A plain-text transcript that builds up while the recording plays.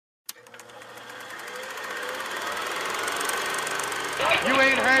You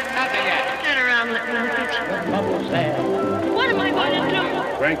ain't heard nothing yet. Get around, let me get you. Bubbles there. What am I going to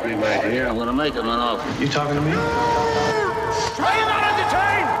do? Frankly, my dear, I'm going to make him an offer. You talking to me? Are you not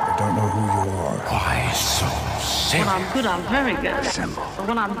entertained? I don't know who you are. Why so serious? When I'm good, I'm very good. Symbol. But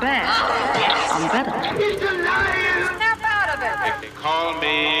when I'm bad, I'm better. He's a liar! Snap out of it! They call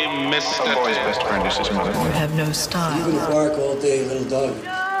me Mr. A boy's best friend is his mother. You have no style. You're gonna bark all day, little dog.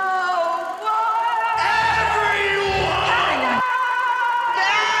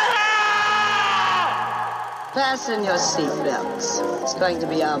 Fasten your seatbelts. It's going to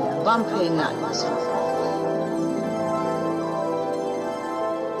be a bumpy night.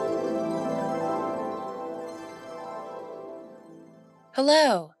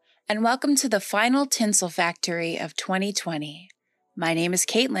 Hello, and welcome to the final Tinsel Factory of 2020. My name is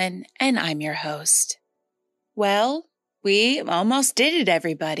Caitlin, and I'm your host. Well, we almost did it,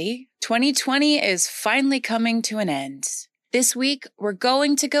 everybody. 2020 is finally coming to an end. This week, we're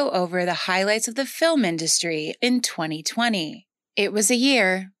going to go over the highlights of the film industry in 2020. It was a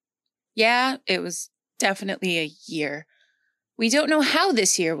year. Yeah, it was definitely a year. We don't know how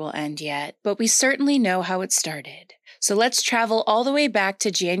this year will end yet, but we certainly know how it started. So let's travel all the way back to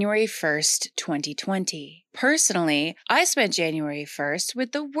January 1st, 2020. Personally, I spent January 1st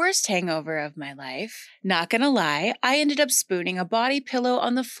with the worst hangover of my life. Not gonna lie, I ended up spooning a body pillow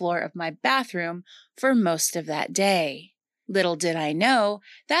on the floor of my bathroom for most of that day. Little did I know,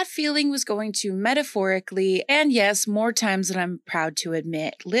 that feeling was going to metaphorically, and yes, more times than I'm proud to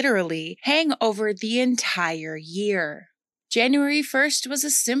admit, literally, hang over the entire year. January 1st was a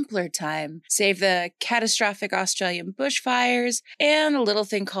simpler time, save the catastrophic Australian bushfires and a little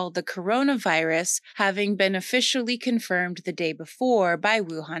thing called the coronavirus having been officially confirmed the day before by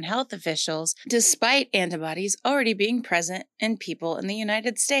Wuhan health officials, despite antibodies already being present in people in the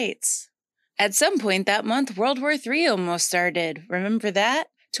United States. At some point that month, World War III almost started. Remember that?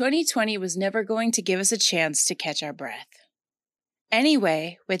 2020 was never going to give us a chance to catch our breath.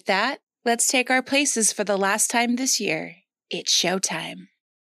 Anyway, with that, let's take our places for the last time this year. It's showtime.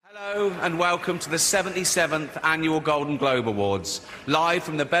 Hello and welcome to the 77th Annual Golden Globe Awards, live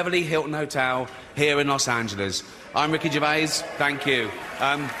from the Beverly Hilton Hotel here in Los Angeles. I'm Ricky Gervais, thank you.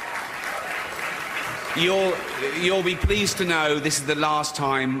 You'll be pleased to know this is the last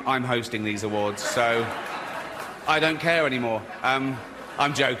time I'm hosting these awards, so I don't care anymore. I'm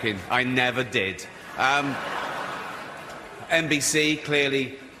joking, I never did. NBC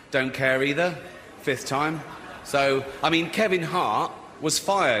clearly don't care either, fifth time. So, I mean, Kevin Hart was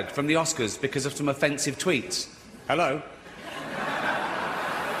fired from the Oscars because of some offensive tweets. Hello?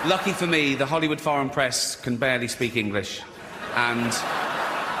 Lucky for me, the Hollywood Foreign Press can barely speak English, and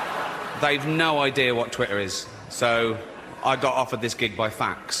they've no idea what Twitter is. So, I got offered this gig by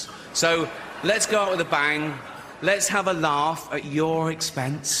fax. So, let's go out with a bang. Let's have a laugh at your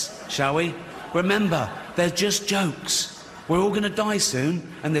expense, shall we? Remember, they're just jokes. We're all going to die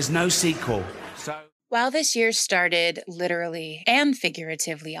soon, and there's no sequel. So... While this year started literally and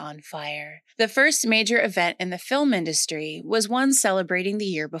figuratively on fire, the first major event in the film industry was one celebrating the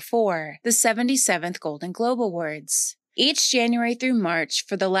year before, the 77th Golden Globe Awards. Each January through March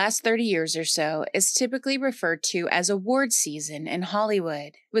for the last 30 years or so is typically referred to as award season in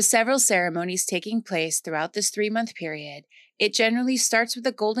Hollywood. With several ceremonies taking place throughout this 3-month period, it generally starts with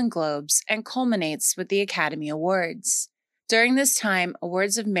the Golden Globes and culminates with the Academy Awards. During this time,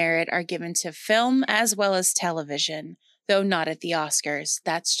 awards of merit are given to film as well as television, though not at the Oscars,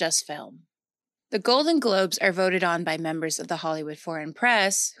 that's just film. The Golden Globes are voted on by members of the Hollywood Foreign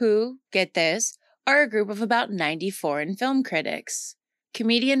Press, who, get this, are a group of about 90 foreign film critics.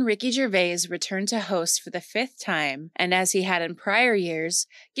 Comedian Ricky Gervais returned to host for the 5th time, and as he had in prior years,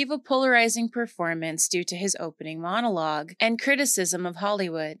 gave a polarizing performance due to his opening monologue and criticism of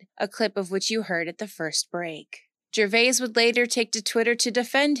Hollywood, a clip of which you heard at the first break. Gervais would later take to Twitter to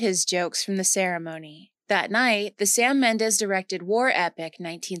defend his jokes from the ceremony. That night, the Sam Mendes-directed war epic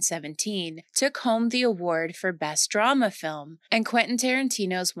 1917 took home the award for Best Drama Film, and Quentin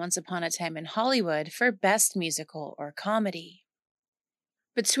Tarantino's Once Upon a Time in Hollywood for Best Musical or Comedy.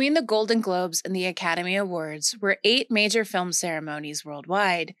 Between the Golden Globes and the Academy Awards were 8 major film ceremonies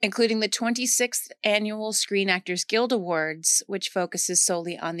worldwide, including the 26th Annual Screen Actors Guild Awards, which focuses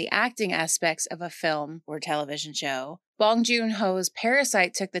solely on the acting aspects of a film or television show. Bong Joon-ho's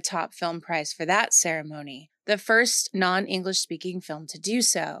Parasite took the top film prize for that ceremony, the first non-English-speaking film to do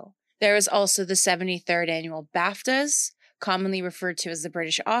so. There was also the 73rd Annual BAFTAs, commonly referred to as the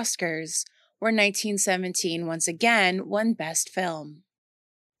British Oscars, where 1917 once again won Best Film.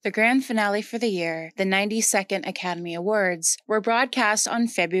 The grand finale for the year, the 92nd Academy Awards, were broadcast on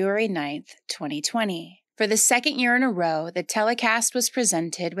February 9th, 2020. For the second year in a row, the telecast was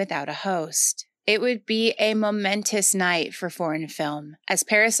presented without a host. It would be a momentous night for foreign film, as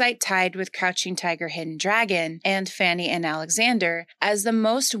Parasite tied with Crouching Tiger, Hidden Dragon and Fanny and Alexander as the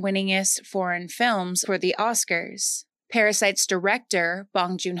most winningest foreign films for the Oscars. Parasite's director,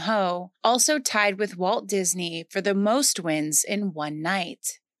 Bong Joon-ho, also tied with Walt Disney for the most wins in one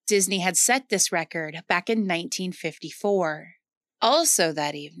night. Disney had set this record back in 1954. Also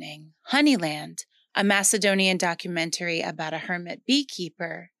that evening, Honeyland, a Macedonian documentary about a hermit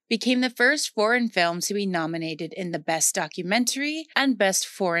beekeeper, became the first foreign film to be nominated in the Best Documentary and Best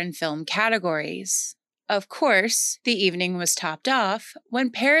Foreign Film categories. Of course, the evening was topped off when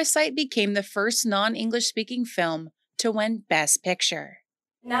Parasite became the first non-English speaking film to win Best Picture.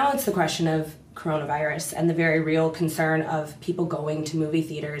 Now it's the question of coronavirus and the very real concern of people going to movie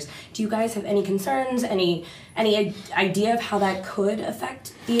theaters. Do you guys have any concerns, any idea of how that could affect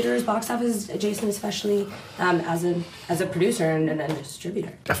theaters, box office, Jason especially, as a producer and a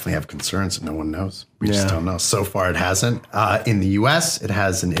distributor? Definitely have concerns. No one knows. We just don't know. So far it hasn't. In the US, it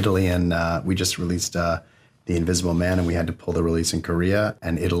has in Italy, and we just released The Invisible Man, and we had to pull the release in Korea,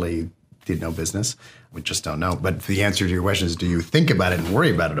 and Italy did no business. We just don't know. But the answer to your question is, do you think about it and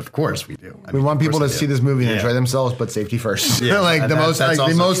worry about it? Of course we do. We want people to see this movie and enjoy themselves, but safety first. Yeah, like the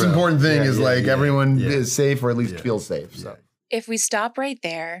most important thing is everyone is safe, or at least feels safe. So. If we stop right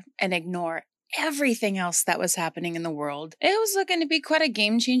there and ignore everything else that was happening in the world, it was looking to be quite a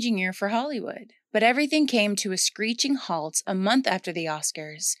game-changing year for Hollywood. But everything came to a screeching halt a month after the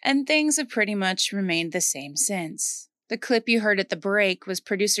Oscars, and things have pretty much remained the same since. The clip you heard at the break was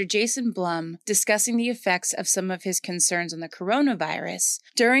producer Jason Blum discussing the effects of some of his concerns on the coronavirus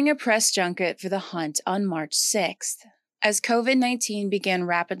during a press junket for The Hunt on March 6th. As COVID-19 began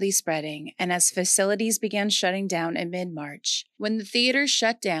rapidly spreading and as facilities began shutting down in mid-March, when the theaters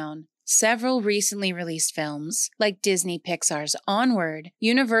shut down, several recently released films, like Disney Pixar's Onward,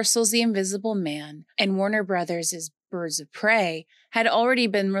 Universal's The Invisible Man, and Warner Brothers' Birds of Prey, had already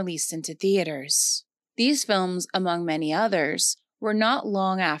been released into theaters. These films, among many others, were not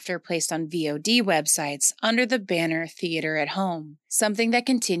long after placed on VOD websites under the banner Theater at Home, something that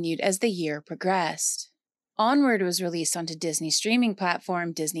continued as the year progressed. Onward was released onto Disney streaming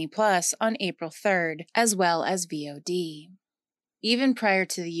platform Disney Plus on April 3rd, as well as VOD. Even prior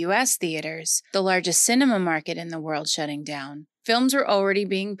to the US theaters, the largest cinema market in the world, shutting down, films were already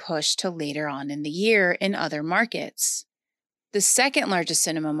being pushed to later on in the year in other markets. The second largest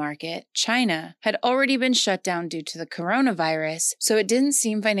cinema market, China, had already been shut down due to the coronavirus, so it didn't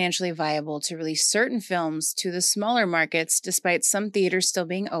seem financially viable to release certain films to the smaller markets despite some theaters still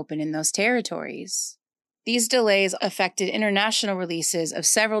being open in those territories. These delays affected international releases of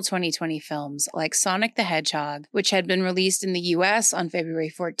several 2020 films like Sonic the Hedgehog, which had been released in the US on February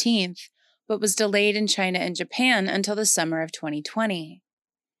 14th, but was delayed in China and Japan until the summer of 2020.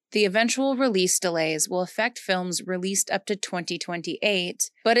 The eventual release delays will affect films released up to 2028,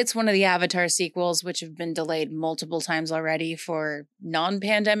 but it's one of the Avatar sequels which have been delayed multiple times already for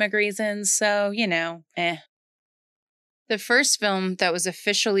non-pandemic reasons, so, The first film that was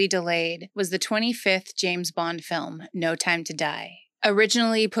officially delayed was the 25th James Bond film, No Time to Die.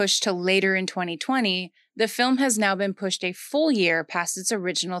 Originally pushed to later in 2020, the film has now been pushed a full year past its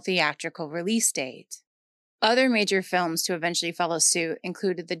original theatrical release date. Other major films to eventually follow suit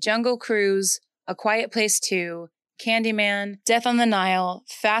included The Jungle Cruise, A Quiet Place 2, Candyman, Death on the Nile,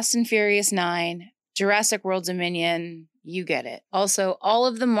 Fast and Furious 9, Jurassic World Dominion, you get it. Also, all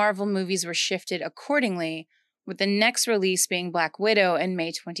of the Marvel movies were shifted accordingly, with the next release being Black Widow in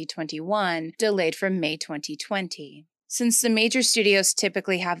May 2021, delayed from May 2020. Since the major studios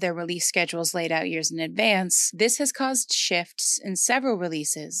typically have their release schedules laid out years in advance, this has caused shifts in several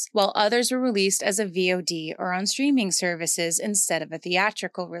releases, while others were released as a VOD or on streaming services instead of a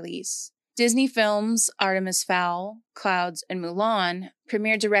theatrical release. Disney films Artemis Fowl, Clouds, and Mulan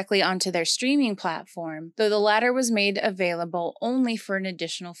premiered directly onto their streaming platform, though the latter was made available only for an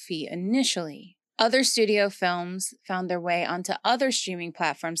additional fee initially. Other studio films found their way onto other streaming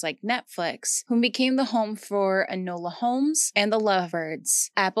platforms like Netflix, whom became the home for Enola Holmes and The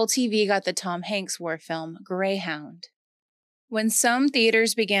Lovebirds. Apple TV got the Tom Hanks war film Greyhound. When some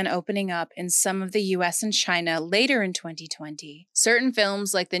theaters began opening up in some of the US and China later in 2020, certain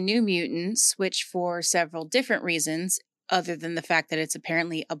films like The New Mutants, which for several different reasons, other than the fact that it's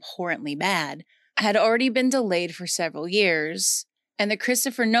apparently abhorrently bad, had already been delayed for several years, and the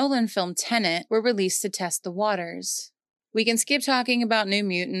Christopher Nolan film Tenet were released to test the waters. We can skip talking about New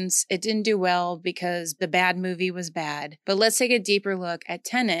Mutants. It didn't do well because the bad movie was bad, but let's take a deeper look at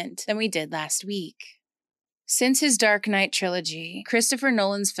Tenet than we did last week. Since his Dark Knight trilogy, Christopher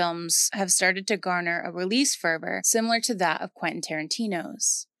Nolan's films have started to garner a release fervor similar to that of Quentin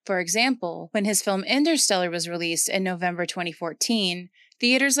Tarantino's. For example, when his film Interstellar was released in November 2014,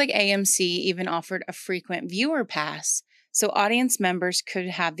 theaters like AMC even offered a frequent viewer pass, so audience members could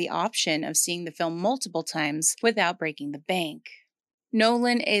have the option of seeing the film multiple times without breaking the bank.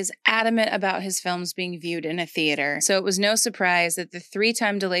 Nolan is adamant about his films being viewed in a theater, so it was no surprise that the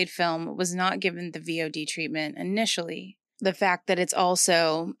 3-time delayed film was not given the VOD treatment initially. The fact that it's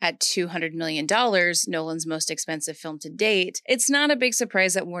also, at $200 million, Nolan's most expensive film to date, it's not a big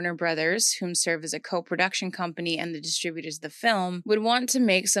surprise that Warner Brothers, whom serve as a co-production company and the distributors of the film, would want to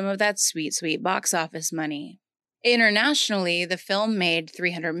make some of that sweet, sweet box office money. Internationally, the film made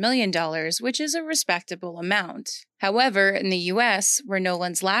 $300 million, which is a respectable amount. However, in the US, where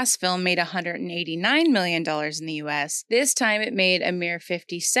Nolan's last film made $189 million in the US, this time it made a mere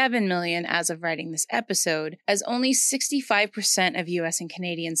 $57 million as of writing this episode, as only 65% of US and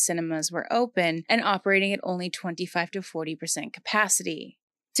Canadian cinemas were open and operating at only 25 to 40% capacity.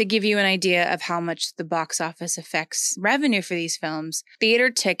 To give you an idea of how much the box office affects revenue for these films, theater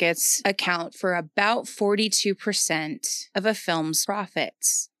tickets account for about 42% of a film's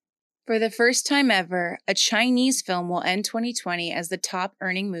profits. For the first time ever, a Chinese film will end 2020 as the top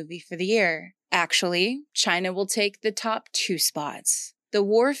earning movie for the year. Actually, China will take the top 2 spots. The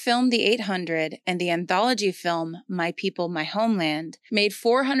war film The 800 and the anthology film My People, My Homeland made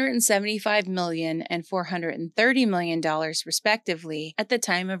 $475 million and $430 million respectively at the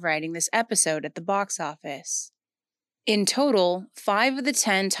time of writing this episode at the box office. In total, 5 of the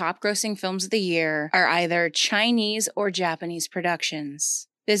 10 top-grossing films of the year are either Chinese or Japanese productions.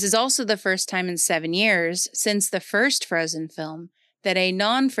 This is also the first time in 7 years, since the first Frozen film, that a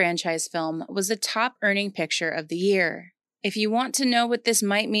non-franchise film was the top-earning picture of the year. If you want to know what this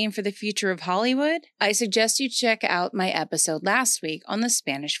might mean for the future of Hollywood, I suggest you check out my episode last week on the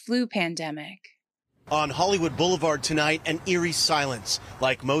Spanish flu pandemic. On Hollywood Boulevard tonight, an eerie silence.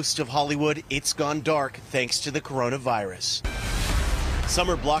 Like most of Hollywood, it's gone dark thanks to the coronavirus.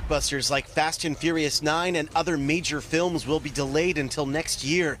 Summer blockbusters like Fast and Furious 9 and other major films will be delayed until next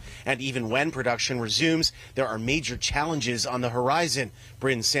year. And even when production resumes, there are major challenges on the horizon.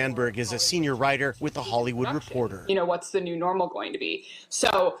 Bryn Sandberg is a senior writer with The Hollywood Reporter. You know, what's the new normal going to be?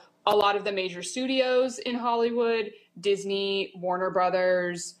 So a lot of the major studios in Hollywood, Disney, Warner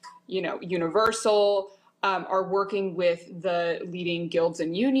Brothers, Universal, are working with the leading guilds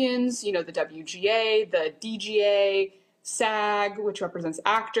and unions, the WGA, the DGA, SAG, which represents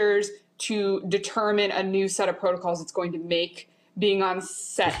actors, to determine a new set of protocols that's going to make being on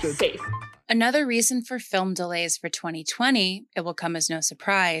set safe. Another reason for film delays for 2020, it will come as no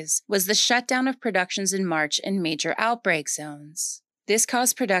surprise, was the shutdown of productions in March in major outbreak zones. This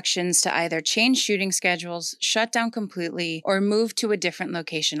caused productions to either change shooting schedules, shut down completely, or move to a different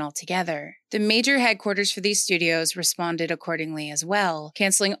location altogether. The major headquarters for these studios responded accordingly as well,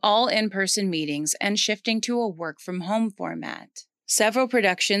 canceling all in-person meetings and shifting to a work-from-home format. Several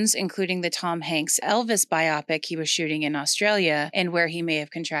productions, including the Tom Hanks Elvis biopic he was shooting in Australia and where he may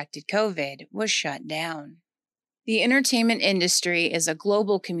have contracted COVID, was shut down. The entertainment industry is a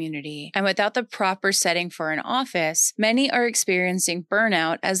global community, and without the proper setting for an office, many are experiencing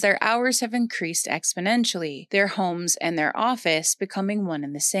burnout as their hours have increased exponentially, their homes and their office becoming one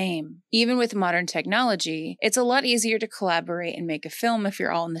and the same. Even with modern technology, it's a lot easier to collaborate and make a film if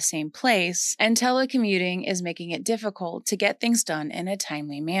you're all in the same place, and telecommuting is making it difficult to get things done in a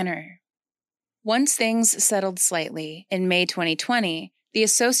timely manner. Once things settled slightly, in May 2020, the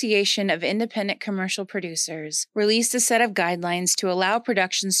Association of Independent Commercial Producers released a set of guidelines to allow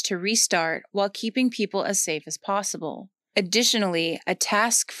productions to restart while keeping people as safe as possible. Additionally, a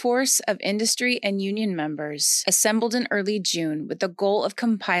task force of industry and union members assembled in early June with the goal of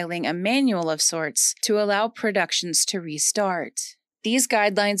compiling a manual of sorts to allow productions to restart. These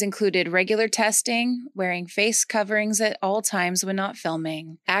guidelines included regular testing, wearing face coverings at all times when not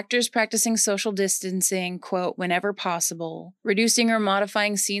filming, actors practicing social distancing, quote, whenever possible, reducing or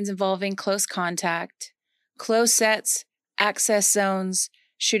modifying scenes involving close contact, closed sets, access zones,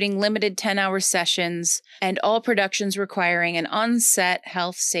 shooting limited 10-hour sessions, and all productions requiring an on-set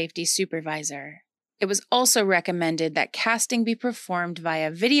health safety supervisor. It was also recommended that casting be performed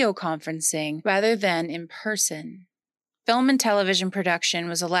via video conferencing rather than in person. Film and television production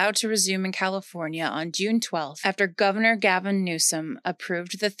was allowed to resume in California on June 12th after Governor Gavin Newsom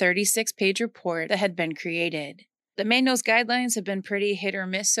approved the 36-page report that had been created. The Manos guidelines have been pretty hit or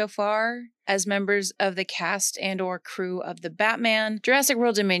miss so far, as members of the cast and/or crew of The Batman, Jurassic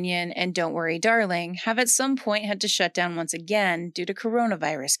World Dominion, and Don't Worry Darling have at some point had to shut down once again due to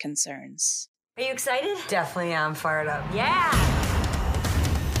coronavirus concerns. Are you excited? Definitely am fired up. Yeah!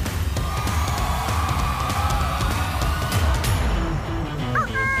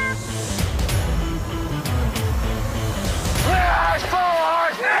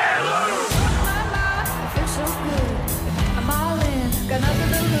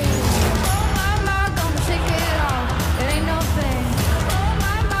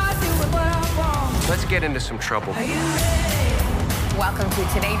 Let's get into some trouble. Welcome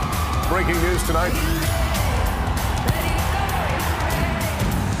to today. Breaking news tonight.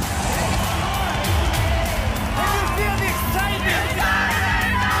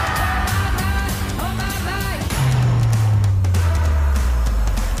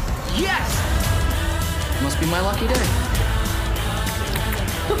 Yes! Must be my lucky day.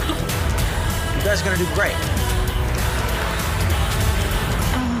 You guys are gonna do great.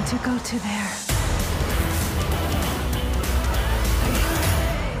 I want to go to there.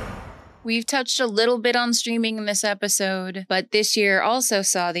 We've touched a little bit on streaming in this episode, but this year also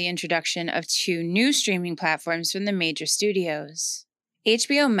saw the introduction of 2 new streaming platforms from the major studios.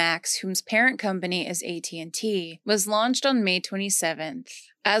 HBO Max, whose parent company is AT&T, was launched on May 27th.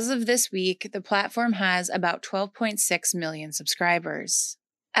 As of this week, the platform has about 12.6 million subscribers.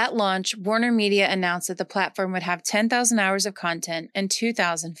 At launch, Warner Media announced that the platform would have 10,000 hours of content and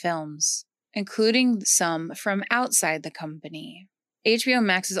 2,000 films, including some from outside the company. HBO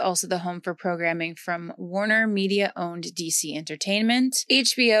Max is also the home for programming from Warner Media-owned DC Entertainment,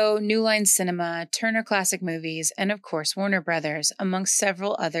 HBO, New Line Cinema, Turner Classic Movies, and of course Warner Brothers, amongst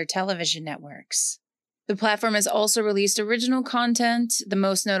several other television networks. The platform has also released original content, the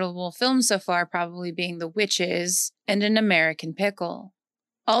most notable films so far probably being The Witches and An American Pickle.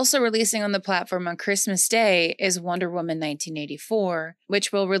 Also releasing on the platform on Christmas Day is Wonder Woman 1984,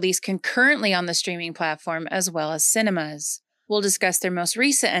 which will release concurrently on the streaming platform as well as cinemas. We'll discuss their most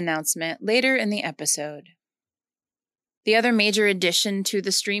recent announcement later in the episode. The other major addition to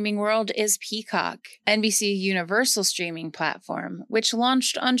the streaming world is Peacock, NBC Universal streaming platform, which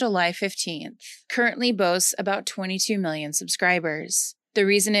launched on July 15th. Currently boasts about 22 million subscribers. The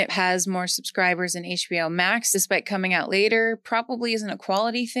reason it has more subscribers than HBO Max, despite coming out later, probably isn't a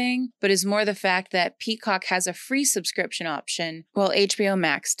quality thing, but is more the fact that Peacock has a free subscription option, while HBO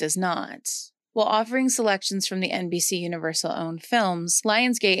Max does not. While offering selections from the NBC Universal-owned films,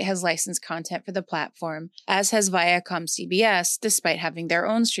 Lionsgate has licensed content for the platform, as has Viacom CBS, despite having their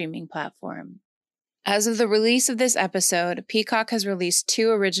own streaming platform. As of the release of this episode, Peacock has released 2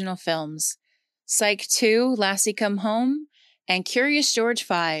 original films, Psych 2, Lassie Come Home, and Curious George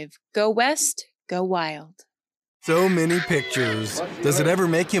 5, Go West, Go Wild. So many pictures. Does it ever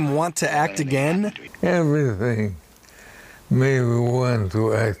make him want to act again? Everything made me want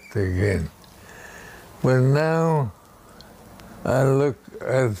to act again. But now, I look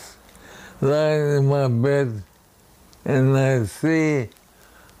at lying in my bed and I see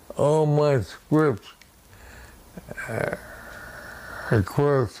all my scripts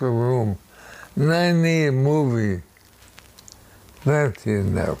across the room. And I need a movie. That's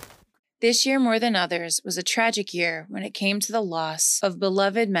enough. This year, more than others, was a tragic year when it came to the loss of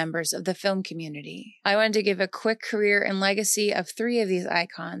beloved members of the film community. I wanted to give a quick career and legacy of 3 of these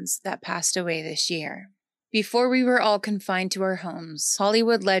icons that passed away this year. Before we were all confined to our homes,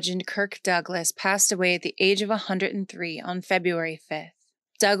 Hollywood legend Kirk Douglas passed away at the age of 103 on February 5th.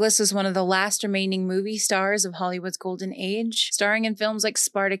 Douglas was one of the last remaining movie stars of Hollywood's golden age, starring in films like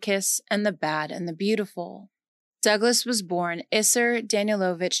Spartacus and The Bad and the Beautiful. Douglas was born Isser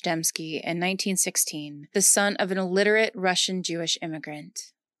Danilovich Dembski in 1916, the son of an illiterate Russian Jewish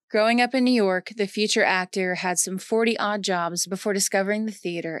immigrant. Growing up in New York, the future actor had some 40 odd jobs before discovering the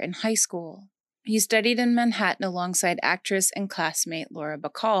theater in high school. He studied in Manhattan alongside actress and classmate Laura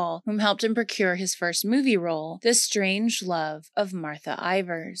Bacall, whom helped him procure his first movie role, The Strange Love of Martha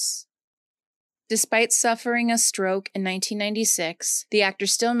Ivers. Despite suffering a stroke in 1996, the actor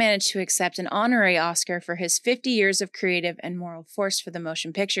still managed to accept an honorary Oscar for his 50 years of creative and moral force for the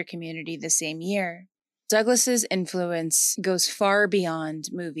motion picture community the same year. Douglas's influence goes far beyond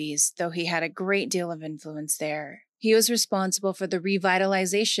movies, though he had a great deal of influence there. He was responsible for the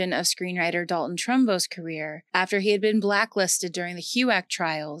revitalization of screenwriter Dalton Trumbo's career after he had been blacklisted during the HUAC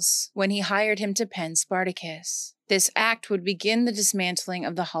trials when he hired him to pen Spartacus. This act would begin the dismantling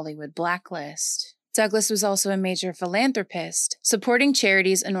of the Hollywood blacklist. Douglas was also a major philanthropist, supporting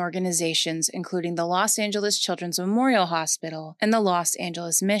charities and organizations including the Los Angeles Children's Memorial Hospital and the Los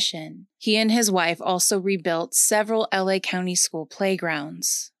Angeles Mission. He and his wife also rebuilt several LA County school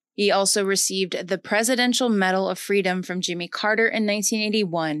playgrounds. He also received the Presidential Medal of Freedom from Jimmy Carter in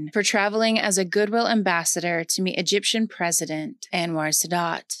 1981 for traveling as a goodwill ambassador to meet Egyptian President Anwar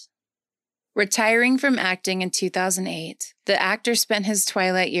Sadat. Retiring from acting in 2008, the actor spent his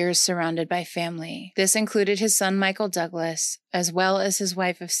twilight years surrounded by family. This included his son Michael Douglas, as well as his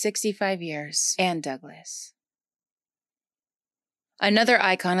wife of 65 years, Ann Douglas. Another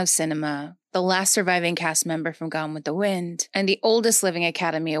icon of cinema, the last surviving cast member from Gone with the Wind, and the oldest living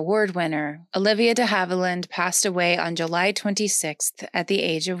Academy Award winner, Olivia de Havilland passed away on July 26th at the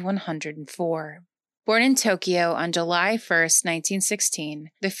age of 104. Born in Tokyo on July 1st,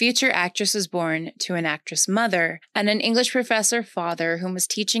 1916, the future actress was born to an actress mother and an English professor father who was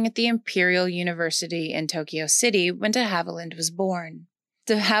teaching at the Imperial University in Tokyo City when de Havilland was born.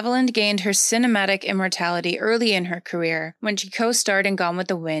 De Havilland gained her cinematic immortality early in her career when she co-starred in Gone with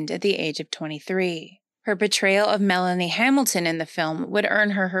the Wind at the age of 23. Her portrayal of Melanie Hamilton in the film would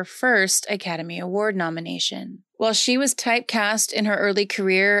earn her her first Academy Award nomination. While she was typecast in her early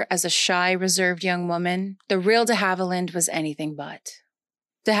career as a shy, reserved young woman, the real de Havilland was anything but.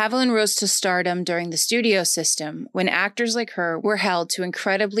 De Havilland rose to stardom during the studio system when actors like her were held to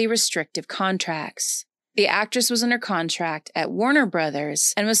incredibly restrictive contracts. The actress was under contract at Warner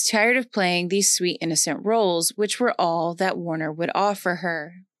Brothers and was tired of playing these sweet, innocent roles, which were all that Warner would offer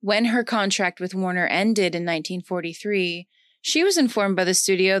her. When her contract with Warner ended in 1943, she was informed by the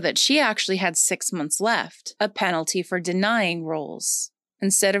studio that she actually had 6 months left, a penalty for denying roles.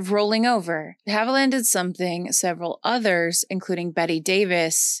 Instead of rolling over, de Havilland did something several others, including Bette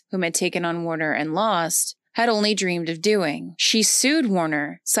Davis, whom had taken on Warner and lost, had only dreamed of doing. She sued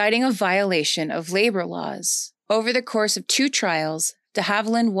Warner, citing a violation of labor laws. Over the course of 2 trials, de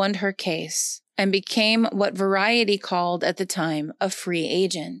Havilland won her case and became what Variety called at the time a free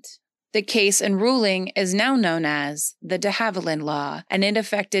agent. The case and ruling is now known as the de Havilland Law, and it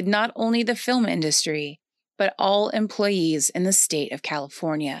affected not only the film industry, but all employees in the state of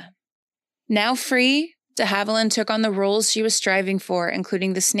California. Now free, de Havilland took on the roles she was striving for,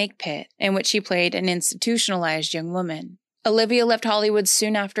 including The Snake Pit, in which she played an institutionalized young woman. Olivia left Hollywood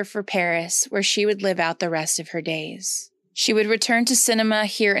soon after for Paris, where she would live out the rest of her days. She would return to cinema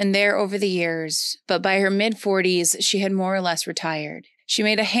here and there over the years, but by her mid-40s, she had more or less retired. She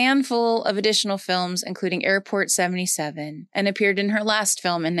made a handful of additional films, including Airport 77, and appeared in her last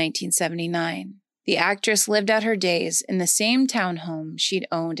film in 1979. The actress lived out her days in the same townhome she'd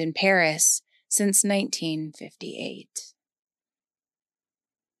owned in Paris since 1958.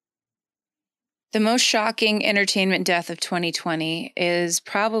 The most shocking entertainment death of 2020 is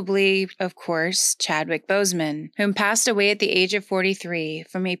probably, of course, Chadwick Boseman, whom passed away at the age of 43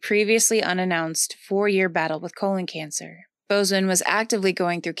 from a previously unannounced 4-year battle with colon cancer. Boseman was actively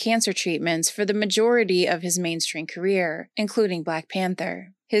going through cancer treatments for the majority of his mainstream career, including Black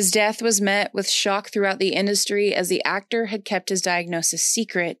Panther. His death was met with shock throughout the industry as the actor had kept his diagnosis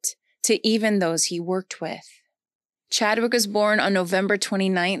secret to even those he worked with. Chadwick was born on November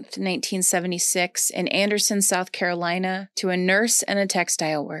 29, 1976, in Anderson, South Carolina, to a nurse and a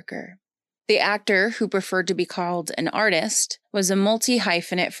textile worker. The actor, who preferred to be called an artist, was a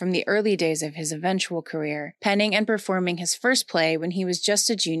multi-hyphenate from the early days of his eventual career, penning and performing his first play when he was just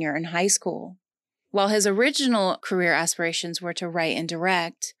a junior in high school. While his original career aspirations were to write and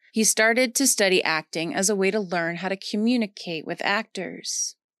direct, he started to study acting as a way to learn how to communicate with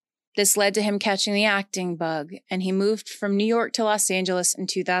actors. This led to him catching the acting bug, and he moved from New York to Los Angeles in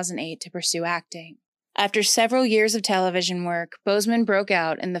 2008 to pursue acting. After several years of television work, Boseman broke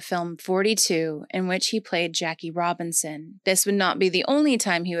out in the film 42, in which he played Jackie Robinson. This would not be the only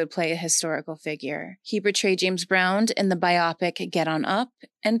time he would play a historical figure. He portrayed James Brown in the biopic Get On Up,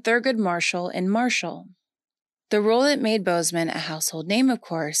 and Thurgood Marshall in Marshall. The role that made Boseman a household name, of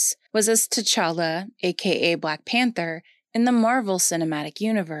course, was as T'Challa, aka Black Panther, in the Marvel Cinematic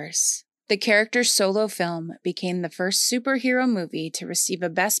Universe. The character's solo film became the first superhero movie to receive a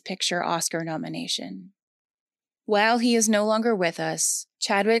Best Picture Oscar nomination. While he is no longer with us,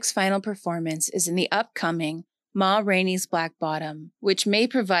 Chadwick's final performance is in the upcoming Ma Rainey's Black Bottom, which may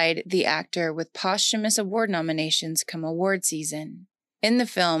provide the actor with posthumous award nominations come award season. In the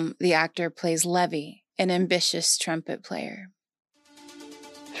film, the actor plays Levy, an ambitious trumpet player.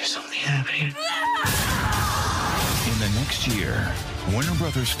 There's something happening. In the next year, Warner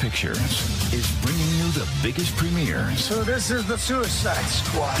Brothers Pictures is bringing you the biggest premieres. So this is the Suicide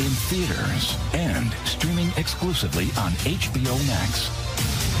Squad. In theaters and streaming exclusively on HBO Max.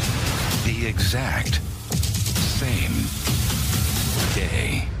 The exact same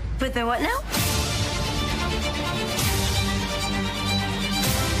day. But the what now?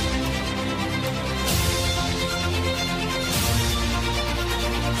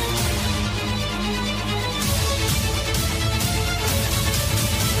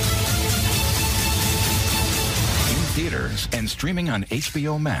 Theaters and and streaming on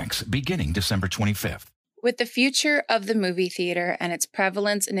HBO Max beginning December 25th. With the future of the movie theater and its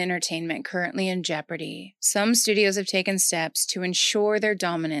prevalence in entertainment currently in jeopardy, some studios have taken steps to ensure their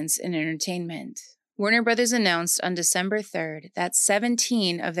dominance in entertainment. Warner Brothers announced on December 3rd that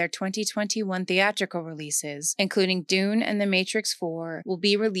 17 of their 2021 theatrical releases, including Dune and The Matrix 4, will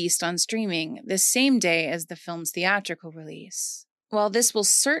be released on streaming the same day as the film's theatrical release. While this will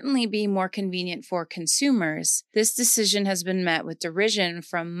certainly be more convenient for consumers, this decision has been met with derision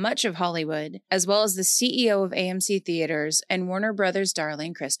from much of Hollywood, as well as the CEO of AMC Theaters and Warner Brothers'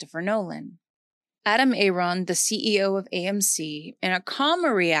 darling Christopher Nolan. Adam Aron, the CEO of AMC, in a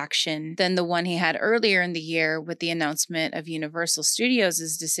calmer reaction than the one he had earlier in the year with the announcement of Universal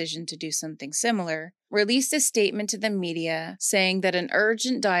Studios' decision to do something similar, released a statement to the media saying that an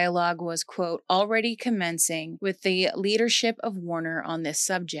urgent dialogue was, quote, already commencing with the leadership of Warner on this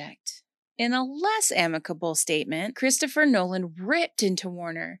subject. In a less amicable statement, Christopher Nolan ripped into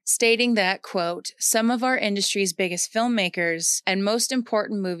Warner, stating that, quote, some of our industry's biggest filmmakers and most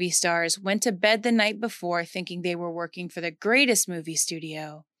important movie stars went to bed the night before thinking they were working for the greatest movie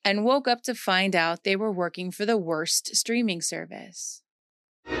studio, and woke up to find out they were working for the worst streaming service.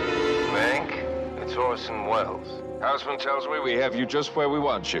 Mank, it's Orson Welles. Houseman tells me we have you just where we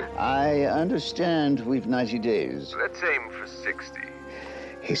want you. I understand we've 90 days. Let's aim for 60.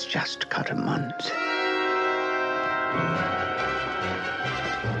 He's just got a month.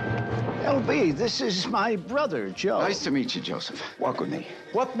 LB, this is my brother, Joe. Nice to meet you, Joseph. Walk with me.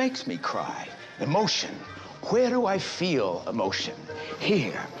 What makes me cry? Emotion. Where do I feel emotion?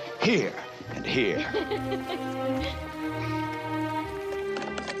 Here, here, and here.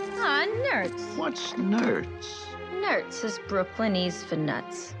 Ah, nerds. What's nerds? Nerds is Brooklynese for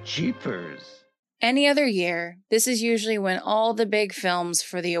nuts. Jeepers. Any other year, this is usually when all the big films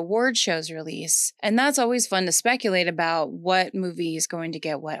for the award shows release, and that's always fun to speculate about what movie is going to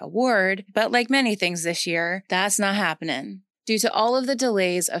get what award, but like many things this year, that's not happening. Due to all of the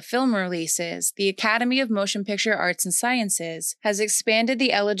delays of film releases, the Academy of Motion Picture Arts and Sciences has expanded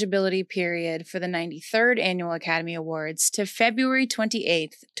the eligibility period for the 93rd Annual Academy Awards to February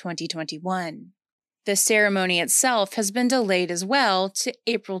 28, 2021. The ceremony itself has been delayed as well to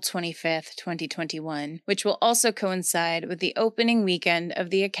April 25th, 2021, which will also coincide with the opening weekend of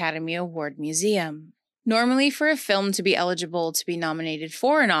the Academy Award Museum. Normally, for a film to be eligible to be nominated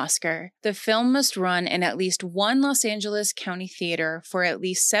for an Oscar, the film must run in at least one Los Angeles County theater for at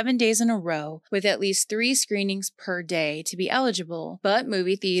least 7 days in a row, with at least 3 screenings per day to be eligible, but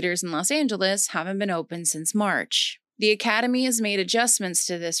movie theaters in Los Angeles haven't been open since March. The Academy has made adjustments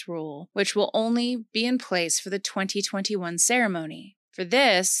to this rule, which will only be in place for the 2021 ceremony. For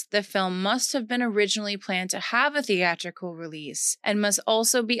this, the film must have been originally planned to have a theatrical release and must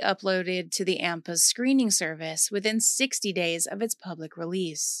also be uploaded to the AMPA's screening service within 60 days of its public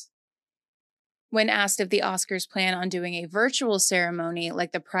release. When asked if the Oscars plan on doing a virtual ceremony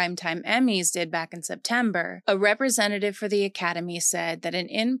like the Primetime Emmys did back in September, a representative for the Academy said that an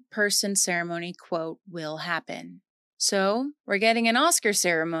in-person ceremony, quote, will happen. So, we're getting an Oscar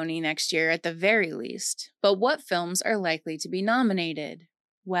ceremony next year at the very least. But what films are likely to be nominated?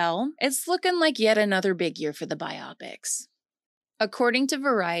 Well, it's looking like yet another big year for the biopics. According to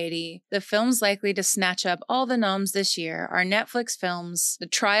Variety, the films likely to snatch up all the noms this year are Netflix films The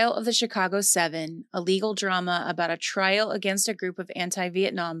Trial of the Chicago 7, a legal drama about a trial against a group of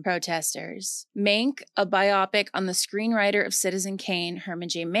anti-Vietnam protesters; Mank, a biopic on the screenwriter of Citizen Kane, Herman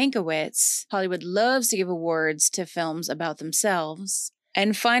J. Mankiewicz. Hollywood loves to give awards to films about themselves.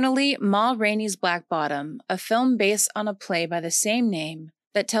 And finally, Ma Rainey's Black Bottom, a film based on a play by the same name,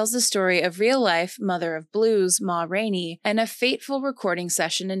 that tells the story of real-life Mother of Blues, Ma Rainey, and a fateful recording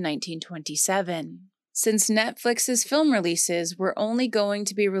session in 1927. Since Netflix's film releases were only going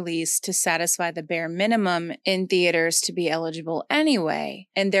to be released to satisfy the bare minimum in theaters to be eligible anyway,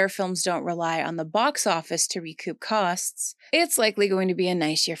 and their films don't rely on the box office to recoup costs, it's likely going to be a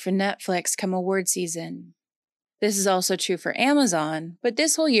nice year for Netflix come award season. This is also true for Amazon, but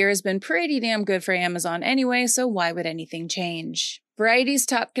this whole year has been pretty damn good for Amazon anyway, so why would anything change? Variety's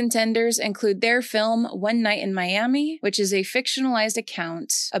top contenders include their film One Night in Miami, which is a fictionalized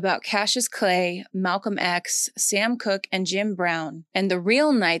account about Cassius Clay, Malcolm X, Sam Cooke, and Jim Brown, and the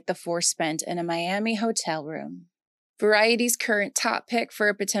real night the four spent in a Miami hotel room. Variety's current top pick for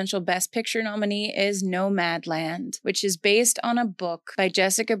a potential Best Picture nominee is Nomadland, which is based on a book by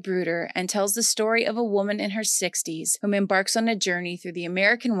Jessica Bruder and tells the story of a woman in her 60s whom embarks on a journey through the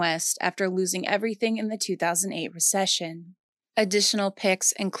American West after losing everything in the 2008 recession. Additional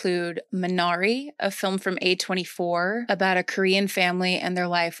picks include Minari, a film from A24 about a Korean family and their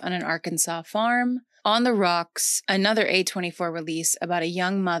life on an Arkansas farm, On the Rocks, another A24 release about a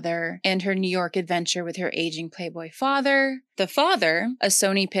young mother and her New York adventure with her aging Playboy father. The Father, a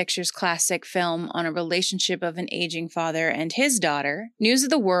Sony Pictures classic film on a relationship of an aging father and his daughter. News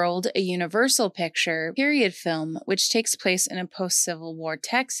of the World, a Universal Picture period film which takes place in a post-Civil War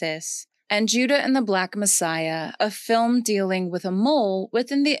Texas. And Judah and the Black Messiah, a film dealing with a mole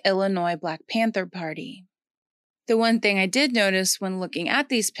within the Illinois Black Panther Party. The one thing I did notice when looking at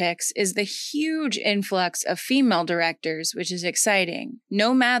these picks is the huge influx of female directors, which is exciting.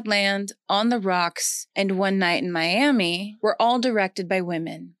 Nomadland, On the Rocks, and One Night in Miami were all directed by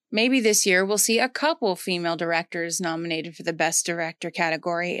women. Maybe this year we'll see a couple female directors nominated for the Best Director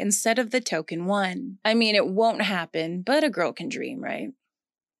category instead of the token one. I mean, it won't happen, but a girl can dream, right?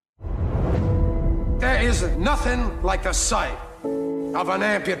 There is nothing like the sight of an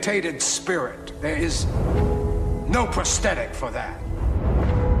amputated spirit. There is no prosthetic for that.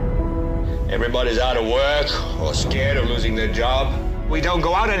 Everybody's out of work or scared of losing their job. We don't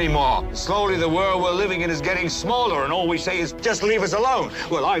go out anymore. Slowly the world we're living in is getting smaller, and all we say is, just leave us alone.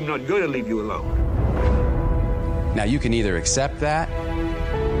 Well, I'm not going to leave you alone. Now, you can either accept that,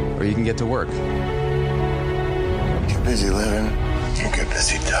 or you can get to work. Get busy living, or get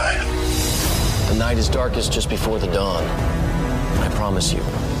busy dying. The night is darkest just before the dawn. I promise you,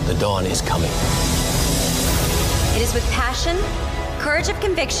 the dawn is coming. It is with passion, courage of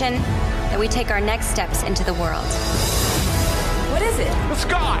conviction, that we take our next steps into the world. What is it? The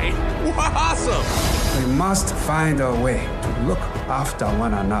sky! Awesome! We must find a way to look after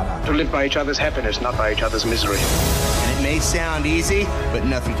one another. To live by each other's happiness, not by each other's misery. And it may sound easy, but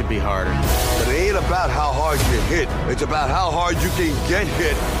nothing could be harder. But it ain't about how hard you hit. It's about how hard you can get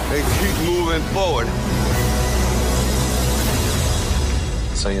hit and keep moving forward.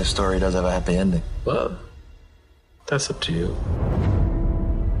 So your story does have a happy ending. Well, that's up to you.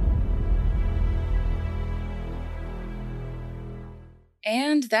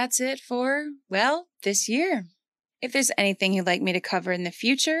 And that's it for, well, this year. If there's anything you'd like me to cover in the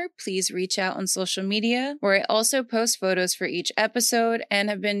future, please reach out on social media, where I also post photos for each episode and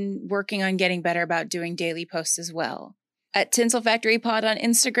have been working on getting better about doing daily posts as well. At Tinsel Factory Pod on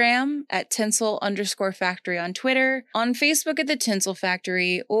Instagram, at Tinsel_Factory on Twitter, on Facebook at The Tinsel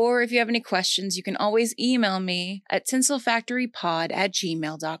Factory, or if you have any questions, you can always email me at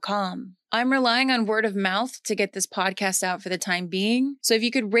tinselfactorypod@gmail.com. I'm relying on word of mouth to get this podcast out for the time being, so if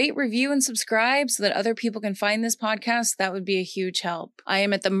you could rate, review, and subscribe so that other people can find this podcast, that would be a huge help. I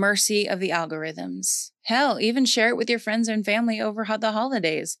am at the mercy of the algorithms. Hell, even share it with your friends and family over the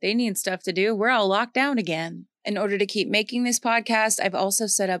holidays. They need stuff to do. We're all locked down again. In order to keep making this podcast, I've also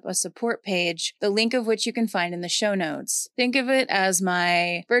set up a support page, the link of which you can find in the show notes. Think of it as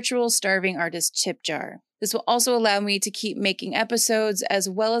my virtual starving artist tip jar. This will also allow me to keep making episodes, as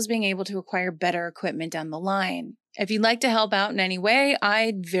well as being able to acquire better equipment down the line. If you'd like to help out in any way,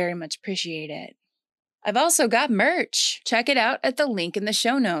 I'd very much appreciate it. I've also got merch. Check it out at the link in the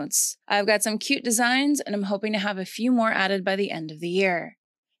show notes. I've got some cute designs, and I'm hoping to have a few more added by the end of the year.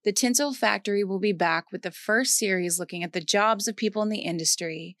 The Tinsel Factory will be back with the first series looking at the jobs of people in the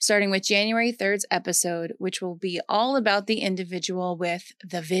industry, starting with January 3rd's episode, which will be all about the individual with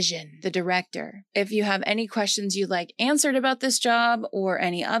the vision, the director. If you have any questions you'd like answered about this job or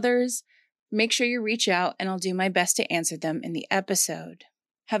any others, make sure you reach out and I'll do my best to answer them in the episode.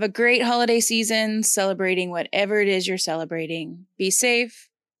 Have a great holiday season, celebrating whatever it is you're celebrating. Be safe,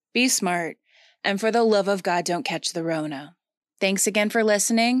 be smart, and for the love of God, don't catch the Rona. Thanks again for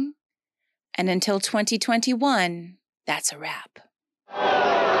listening, and until 2021, that's a wrap.